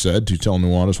what you said. Tutel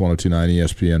Nuanez, 102.9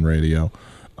 ESPN Radio.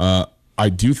 I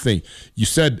do think you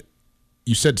said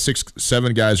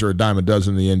 6-7 guys are a dime a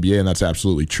dozen in the NBA, and that's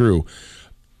absolutely true.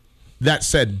 That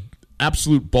said,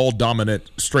 absolute ball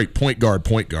dominant straight point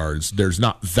guards, there's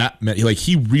not that many. Like,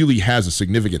 he really has a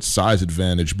significant size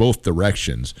advantage both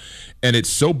directions, and it's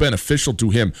so beneficial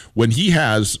to him when he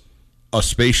has a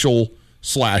spatial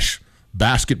 /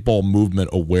 basketball movement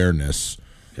awareness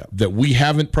that we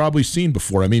haven't probably seen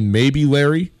before. I mean, maybe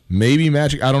Larry, maybe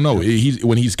Magic, I don't know.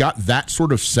 When he's got that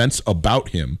sort of sense about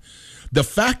him, the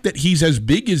fact that he's as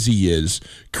big as he is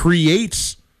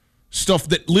creates stuff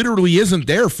that literally isn't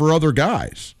there for other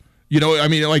guys. You know, I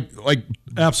mean, like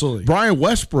absolutely. Brian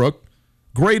Westbrook,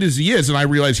 great as he is, and I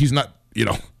realize he's not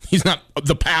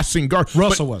the passing guard.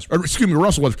 Russell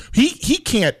Westbrook. He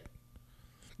can't.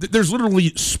 There's literally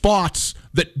spots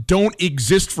that don't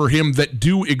exist for him that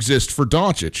do exist for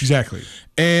Doncic. Exactly.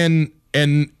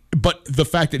 But the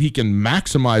fact that he can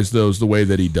maximize those the way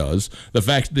that he does, the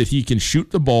fact that he can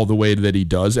shoot the ball the way that he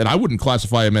does, and I wouldn't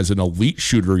classify him as an elite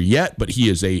shooter yet, but he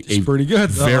is a pretty good,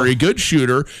 very good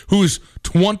shooter who's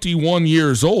 21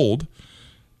 years old.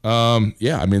 I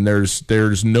mean,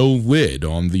 there's no lid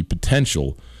on the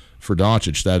potential for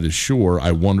Doncic, that is sure.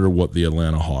 I wonder what the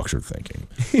Atlanta Hawks are thinking.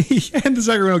 And the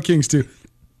Sacramento Kings, too.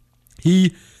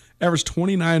 He averaged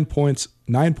 29 points,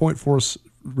 9.4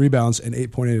 rebounds, and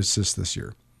 8.8 assists this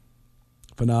year.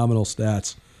 Phenomenal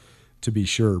stats, to be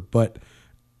sure. But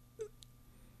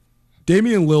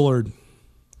Damian Lillard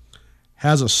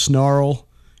has a snarl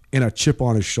and a chip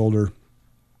on his shoulder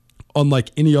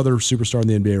unlike any other superstar in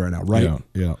the NBA right now, right?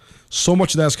 Yeah. So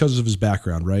much of that's because of his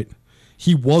background, right?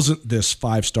 He wasn't this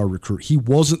 5-star recruit. He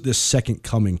wasn't this second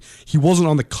coming. He wasn't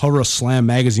on the cover of Slam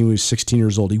magazine when he was 16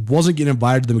 years old. He wasn't getting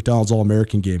invited to the McDonald's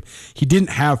All-American game. He didn't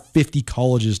have 50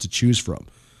 colleges to choose from.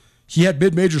 He had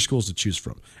mid-major schools to choose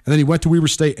from. And then he went to Weber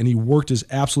State and he worked his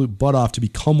absolute butt off to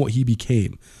become what he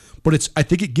became. But I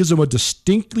think it gives him a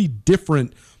distinctly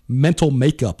different mental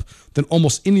makeup than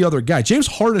almost any other guy. James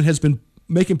Harden has been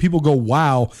making people go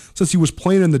wow since he was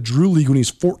playing in the Drew League when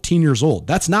he's 14 years old.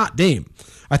 That's not Dame.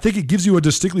 I think it gives you a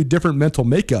distinctly different mental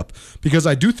makeup because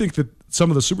I do think that some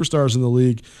of the superstars in the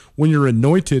league, when you're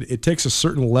anointed, it takes a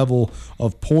certain level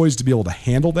of poise to be able to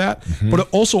handle that, but it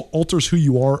also alters who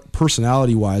you are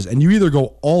personality-wise, and you either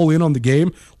go all in on the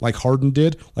game like Harden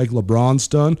did, like LeBron's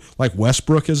done, like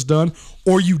Westbrook has done,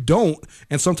 or you don't,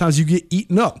 and sometimes you get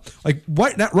eaten up. Like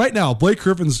right now, Blake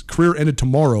Griffin's career ended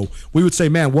tomorrow. We would say,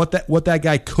 man, what that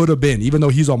guy could have been, even though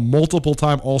he's a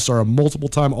multiple-time All-Star, a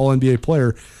multiple-time All-NBA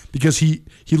player, because he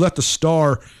let the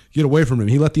star get away from him.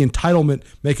 He let the entitlement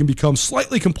make him become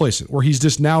slightly complacent, where he's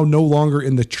just now no longer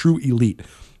in the true elite.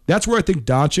 That's where I think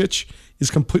Doncic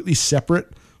is completely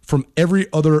separate from every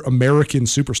other American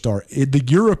superstar. The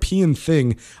European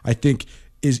thing, I think,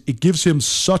 is it gives him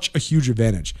such a huge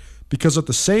advantage because at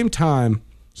the same time,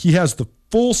 he has the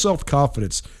full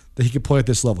self-confidence that he can play at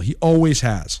this level. He always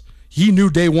has. He knew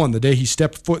day one, the day he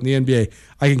stepped foot in the NBA,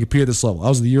 I can compete at this level. I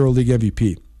was the EuroLeague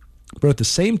MVP. But at the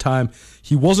same time,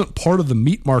 he wasn't part of the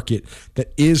meat market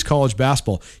that is college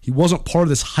basketball. He wasn't part of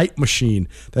this hype machine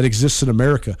that exists in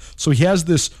America. So he has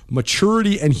this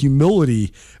maturity and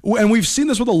humility. And we've seen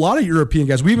this with a lot of European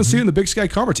guys. We even see it in the Big Sky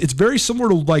Conference. It's very similar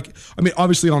to,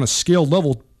 obviously on a scale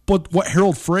level, but what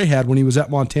Harold Frey had when he was at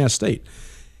Montana State.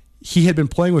 He had been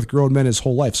playing with grown men his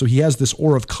whole life, so he has this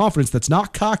aura of confidence that's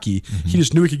not cocky. He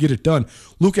just knew he could get it done.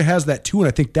 Luka has that too, and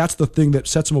I think that's the thing that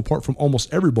sets him apart from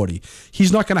almost everybody.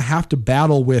 He's not going to have to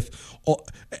battle with,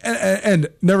 and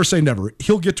never say never.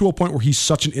 He'll get to a point where he's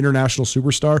such an international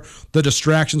superstar. The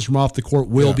distractions from off the court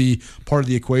will be part of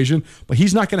the equation, but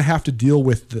he's not going to have to deal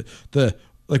with the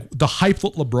hype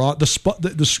that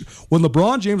LeBron. When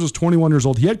LeBron James was 21 years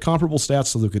old, he had comparable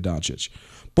stats to Luka Doncic.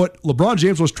 But LeBron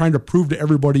James was trying to prove to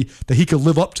everybody that he could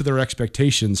live up to their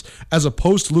expectations, as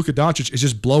opposed to Luka Doncic is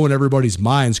just blowing everybody's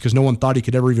minds because no one thought he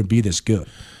could ever even be this good.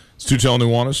 It's Tutel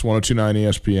Nuanez, 102.9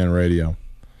 ESPN Radio.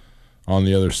 On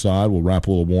the other side, we'll wrap a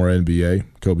little more NBA.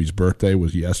 Kobe's birthday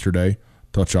was yesterday.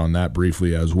 Touch on that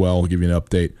briefly as well. We'll give you an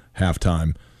update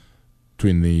halftime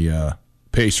between the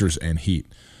Pacers and Heat.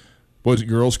 Boys and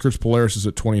girls, Chris Polaris is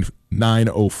at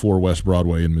 2904 West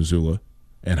Broadway in Missoula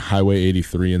and Highway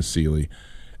 83 in Sealy.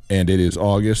 And it is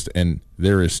August, and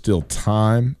there is still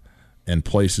time and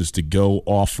places to go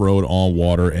off-road, on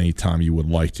water, anytime you would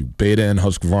like to. Beta and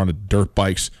Husqvarna dirt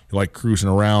bikes. You like cruising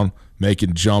around,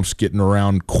 making jumps, getting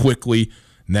around quickly,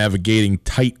 navigating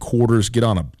tight quarters. Get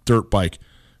on a dirt bike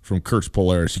from Kurtz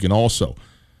Polaris. You can also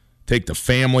take the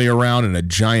family around in a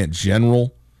giant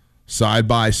General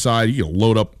side-by-side. You can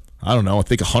load up, I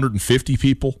think 150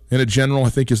 people in a General, I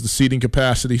think is the seating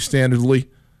capacity standardly.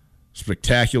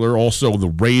 Spectacular. Also, the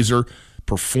Razor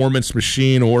performance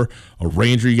machine or a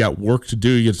Ranger. You got work to do.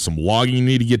 You get some logging you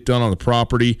need to get done on the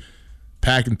property,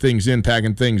 packing things in,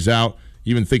 packing things out.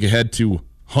 Even think ahead to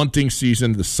hunting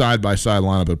season. The side-by-side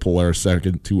lineup at Polaris,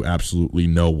 second to absolutely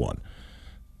no one.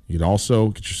 You can also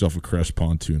get yourself a Crest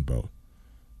pontoon boat.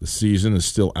 The season is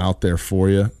still out there for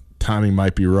you. Timing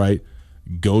might be right.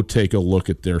 Go take a look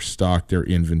at their stock, their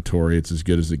inventory. It's as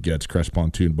good as it gets. Crest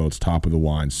Pontoon Boats, top of the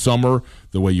line. Summer,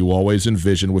 the way you always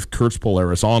envision with Kurtz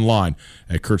Polaris, online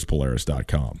at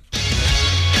kurtzpolaris.com.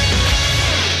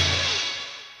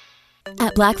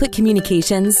 At Blackfoot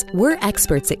Communications, we're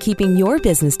experts at keeping your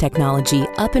business technology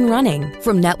up and running.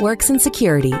 From networks and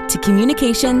security to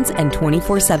communications and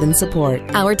 24/7 support,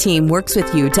 our team works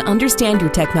with you to understand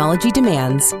your technology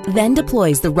demands, then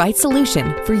deploys the right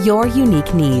solution for your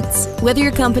unique needs. Whether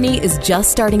your company is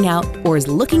just starting out or is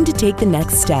looking to take the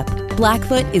next step,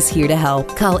 Blackfoot is here to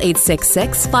help. Call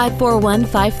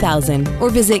 866-541-5000 or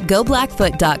visit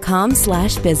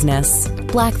goblackfoot.com/business.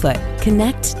 Blackfoot,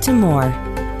 connect to more.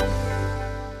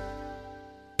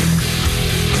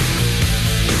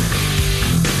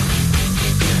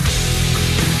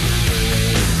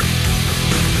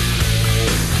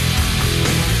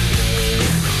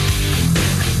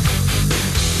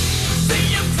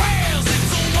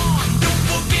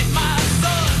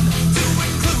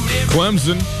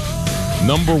 Clemson,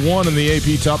 number 1 in the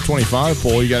AP Top 25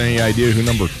 poll. You got any idea who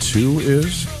number 2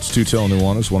 is? It's Tutel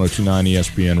Nuanez, 102.9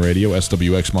 ESPN Radio,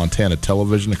 SWX Montana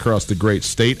Television across the great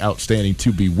state. Outstanding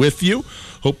to be with you.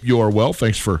 Hope you are well.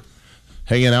 Thanks for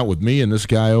hanging out with me and this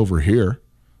guy over here.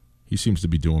 He seems to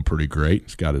be doing pretty great.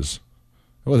 He's got his...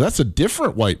 Well, that's a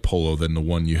different white polo than the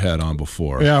one you had on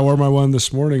before. Yeah, I wore my one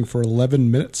this morning for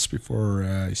 11 minutes before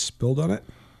I spilled on it.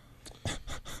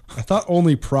 I thought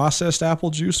only processed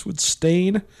apple juice would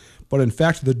stain, but in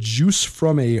fact, the juice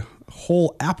from a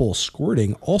whole apple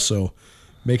squirting also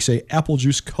makes a apple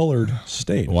juice colored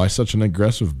stain. Why such an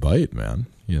aggressive bite, man?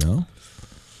 You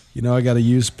know, I got to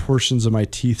use portions of my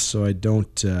teeth so I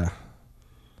don't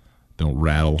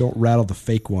rattle. Don't rattle the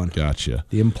fake one. Gotcha.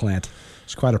 The implant.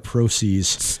 It's quite a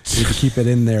proceeds. You need to keep it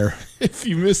in there. If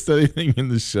you missed anything in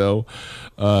the show,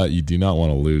 you do not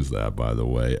want to lose that, by the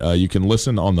way. You can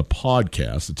listen on the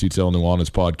podcast. The Tutel Nuanez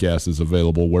podcast is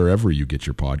available wherever you get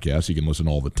your podcasts. You can listen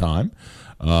all the time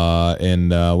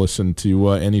and listen to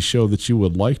any show that you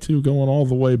would like to going all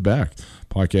the way back.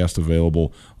 Podcast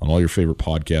available on all your favorite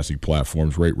podcasting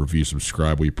platforms. Rate, review,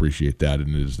 subscribe. We appreciate that,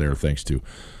 and it is there thanks to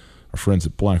our friends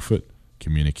at Blackfoot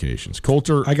Communications.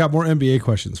 Coulter. I got more NBA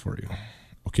questions for you.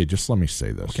 Okay, just let me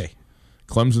say this. Okay.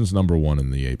 Clemson's number 1 in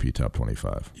the AP Top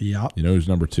 25. Yeah. You know who's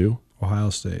number 2?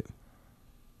 Ohio State.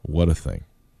 What a thing.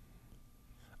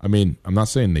 I mean, I'm not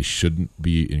saying they shouldn't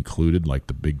be included like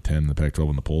the Big Ten, the Pac-12,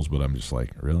 and the polls, but I'm just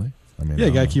like, really? I mean, yeah,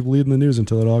 you got to keep leading the news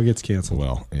until it all gets canceled.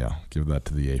 Well, yeah, give that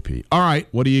to the AP. All right,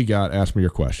 what do you got? Ask me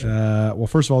your question. Well,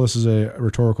 first of all, this is a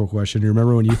rhetorical question. You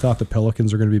remember when you thought the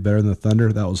Pelicans are going to be better than the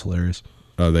Thunder? That was hilarious.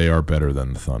 They are better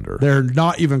than the Thunder. They're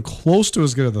not even close to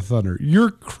as good as the Thunder.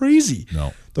 You're crazy.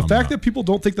 No. The fact that people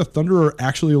don't think the Thunder are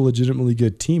actually a legitimately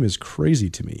good team is crazy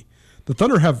to me. The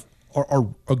Thunder are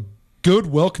a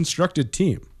good, well-constructed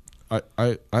team.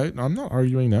 I'm not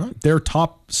arguing that. They're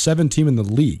top 7 team in the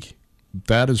league.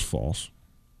 That is false.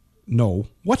 No.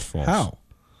 What? False. How?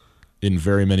 In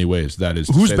very many ways, that is.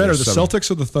 Who's better, the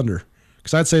Celtics or the Thunder?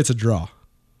 Because I'd say it's a draw.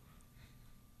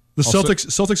 The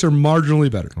Celtics are marginally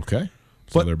better. Okay.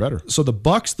 So they're better. So the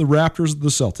Bucks, the Raptors, the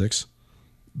Celtics,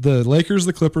 the Lakers,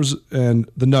 the Clippers, and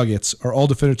the Nuggets are all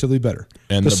definitively better.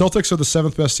 And the Celtics are the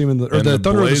 7th best team in the, or the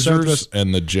Thunder Blazers are the 7th best,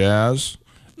 and the Jazz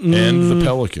and the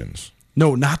Pelicans.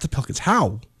 No, not the Pelicans.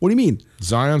 How? What do you mean?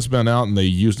 Zion's been out and they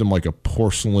used him like a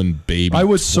porcelain baby. I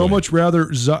would so much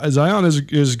rather Zion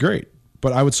is great,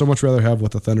 but I would so much rather have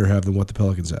what the Thunder have than what the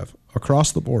Pelicans have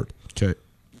across the board. Okay.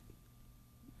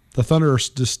 The Thunder are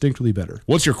distinctly better.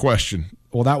 What's your question?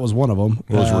 Well, that was one of them.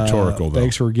 It was rhetorical, though.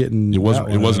 Thanks for getting. It wasn't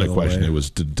a question. It was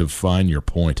to define your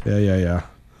point. Yeah.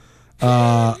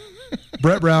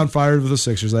 Brett Brown fired with the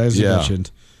Sixers, as you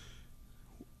mentioned.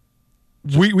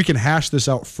 We can hash this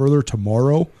out further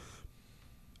tomorrow,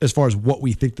 as far as what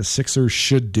we think the Sixers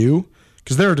should do,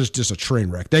 because they're just a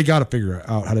train wreck. They got to figure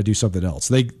out how to do something else.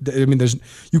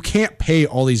 You can't pay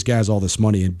all these guys all this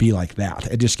money and be like that.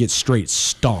 It just gets straight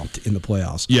stomped in the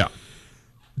playoffs. Yeah.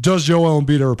 Does Joel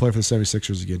Embiid ever play for the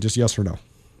 76ers again? Just yes or no?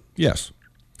 Yes.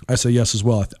 I say yes as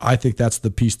well. I think that's the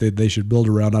piece that they should build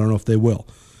around. I don't know if they will.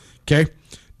 Okay.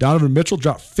 Donovan Mitchell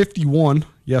dropped 51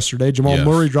 yesterday. Jamal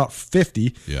Murray dropped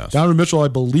 50. Yes. Donovan Mitchell, I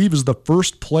believe, is the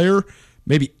first player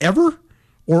maybe ever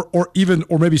or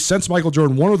maybe since Michael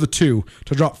Jordan, one of the two,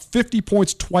 to drop 50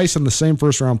 points twice in the same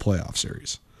first-round playoff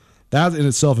series. That in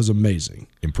itself is amazing.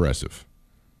 Impressive.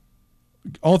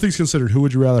 All things considered, who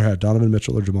would you rather have, Donovan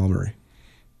Mitchell or Jamal Murray?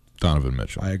 Donovan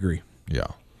Mitchell. I agree. Yeah.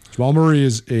 Jamal Murray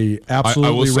is a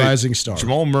absolutely rising star.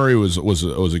 Jamal Murray was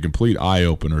a complete eye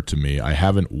opener to me.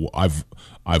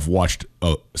 I've watched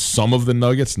some of the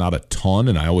Nuggets, not a ton,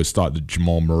 and I always thought that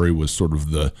Jamal Murray was sort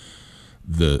of the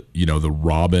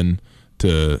Robin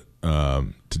to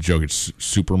Jokic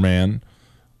Superman.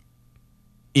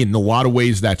 In a lot of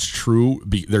ways, that's true.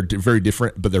 They're very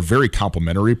different, but they're very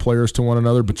complementary players to one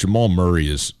another. But Jamal Murray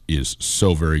is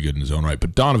so very good in his own right.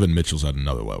 But Donovan Mitchell's at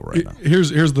another level right now. Here's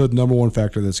the number one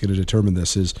factor that's going to determine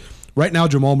this is right now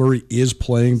Jamal Murray is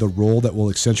playing the role that will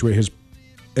accentuate his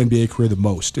NBA career the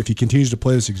most. If he continues to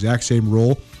play this exact same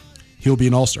role, he'll be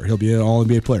an all-star. He'll be an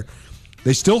all-NBA player.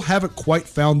 They still haven't quite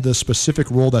found the specific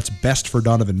role that's best for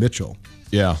Donovan Mitchell.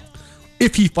 Yeah.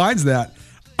 If he finds that,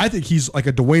 I think he's like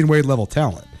a Dwayne Wade level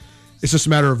talent. It's just a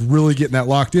matter of really getting that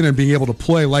locked in and being able to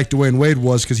play like Dwayne Wade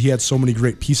was because he had so many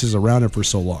great pieces around him for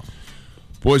so long.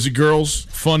 Boys and girls,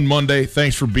 fun Monday.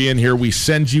 Thanks for being here. We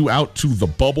send you out to the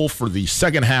bubble for the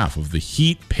second half of the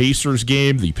Heat-Pacers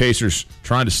game. The Pacers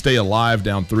trying to stay alive,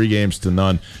 down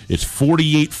 3-0. It's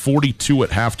 48-42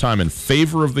 at halftime in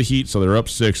favor of the Heat, so they're up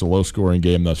 6, a low-scoring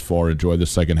game thus far. Enjoy the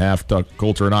second half. Doug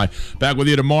Coulter and I back with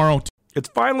you tomorrow. It's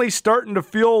finally starting to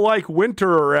feel like winter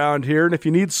around here, and if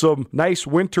you need some nice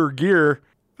winter gear,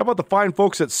 how about the fine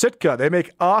folks at Sitka? They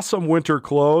make awesome winter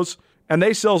clothes, and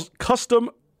they sell custom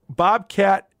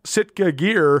Bobcat Sitka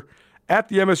gear at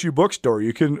the MSU Bookstore.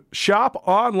 You can shop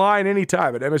online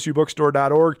anytime at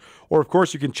msubookstore.org, or of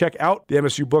course you can check out the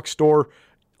MSU Bookstore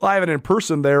live and in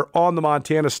person there on the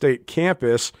Montana State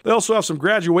campus. They also have some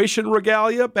graduation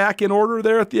regalia back in order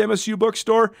there at the MSU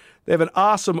Bookstore. They have an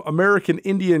awesome American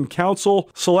Indian Council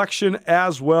selection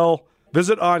as well.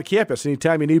 Visit on campus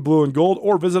anytime you need blue and gold,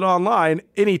 or visit online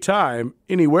anytime,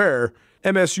 anywhere,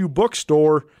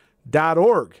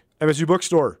 msubookstore.org. MSU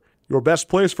Bookstore, your best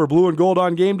place for blue and gold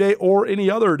on game day or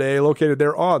any other day, located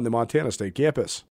there on the Montana State campus.